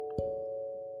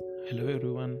Hello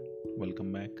everyone,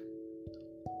 welcome back.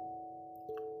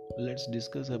 Let's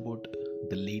discuss about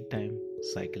the lead time,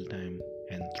 cycle time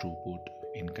and throughput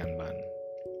in Kanban.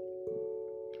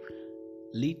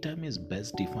 Lead time is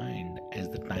best defined as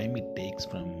the time it takes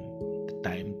from the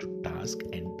time the task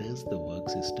enters the work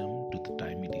system to the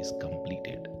time it is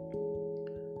completed.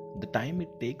 The time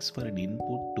it takes for an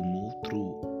input to move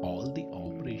through all the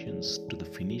operations to the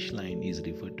finish line is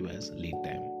referred to as lead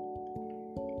time.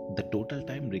 The total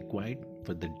time required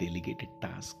for the delegated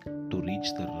task to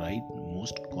reach the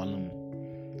rightmost column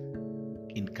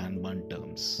in Kanban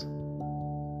terms.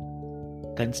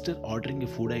 Consider ordering a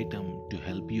food item to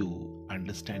help you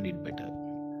understand it better.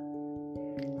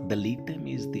 The lead time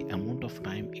is the amount of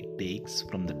time it takes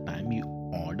from the time you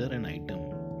order an item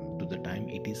to the time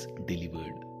it is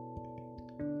delivered.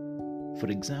 For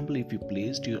example, if you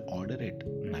placed your order at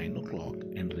 9 o'clock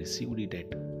and received it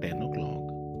at 10 o'clock,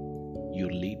 your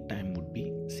lead time would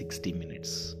be 60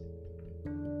 minutes.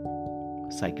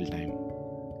 Cycle time.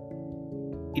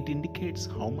 It indicates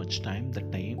how much time the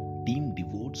team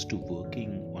devotes to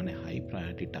working on a high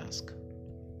priority task.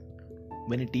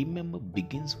 When a team member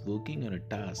begins working on a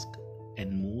task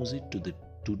and moves it to the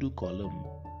to-do column,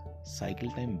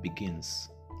 cycle time begins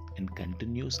and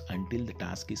continues until the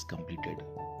task is completed.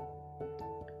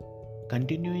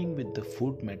 Continuing with the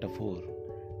food metaphor,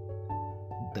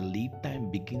 the lead time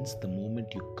begins the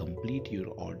moment you complete your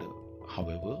order.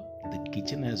 However, the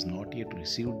kitchen has not yet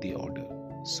received the order.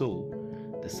 So,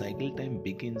 the cycle time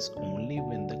begins only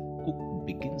when the cook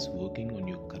begins working on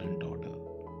your current order.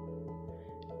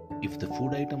 If the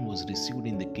food item was received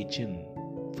in the kitchen,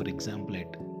 for example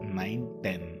at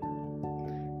 9:10,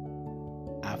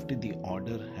 after the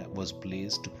order was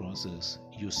placed to process,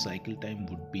 your cycle time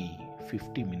would be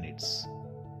 50 minutes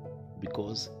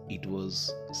because it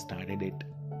was started at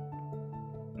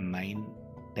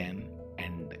 9:10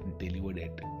 and delivered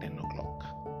at 10 o'clock.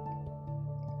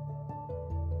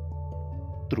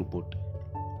 Throughput.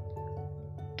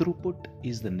 Throughput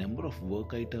is the number of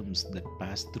work items that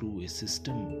pass through a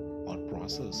system or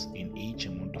process in each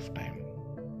amount of time.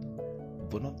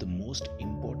 One of the most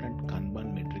important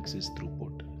Kanban metrics is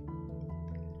throughput.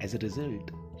 As a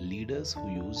result, leaders who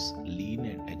use lean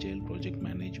and agile project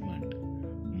management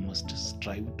must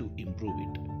strive to improve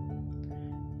it.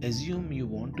 Assume you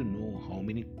want to know how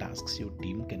many tasks your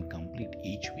team can complete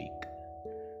each week.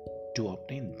 To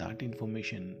obtain that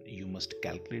information, you must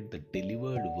calculate the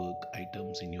delivered work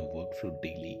items in your workflow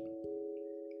daily.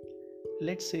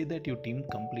 Let's say that your team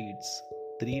completes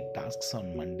 3 tasks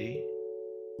on Monday,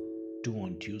 2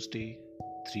 on Tuesday,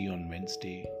 3 on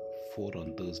Wednesday, 4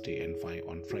 on Thursday and 5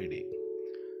 on Friday.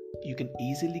 You can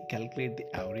easily calculate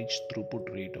the average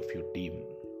throughput rate of your team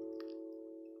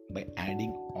by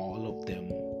adding all of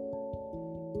them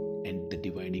and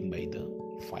dividing by the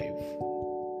 5,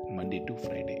 Monday to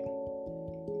Friday.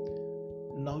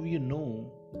 Now you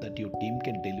know that your team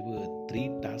can deliver 3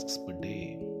 tasks per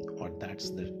day, or that's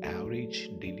the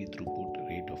average daily throughput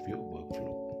rate of your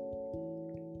workflow.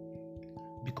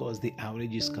 Because the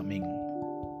average is coming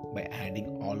by adding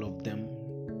all of them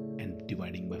and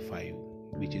dividing by 5,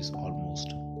 which is almost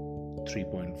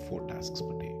 3.4 tasks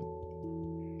per day.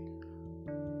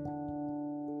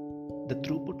 The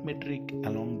throughput metric,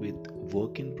 along with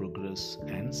work in progress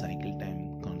and cycle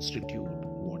time, constitute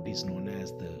what is known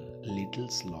as the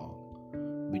Little's Law,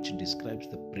 which describes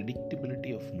the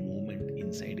predictability of movement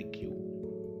inside a queue.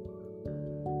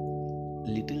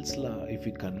 Little's Law, if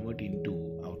we convert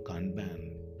into our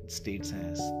Kanban, states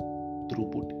as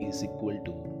throughput is equal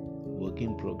to work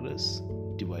in progress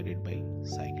divided by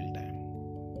cycle time.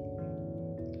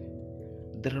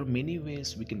 There are many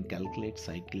ways we can calculate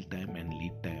cycle time and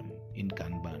lead time in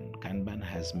Kanban. Kanban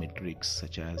has metrics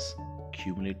such as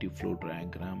cumulative flow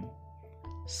diagram,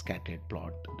 scattered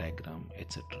plot diagram,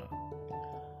 etc.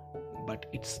 But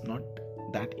it's not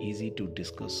that easy to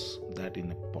discuss that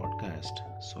in a podcast,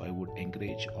 so I would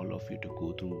encourage all of you to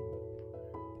go through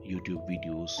YouTube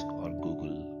videos or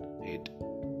Google it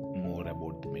more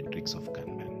about the metrics of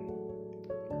Kanban.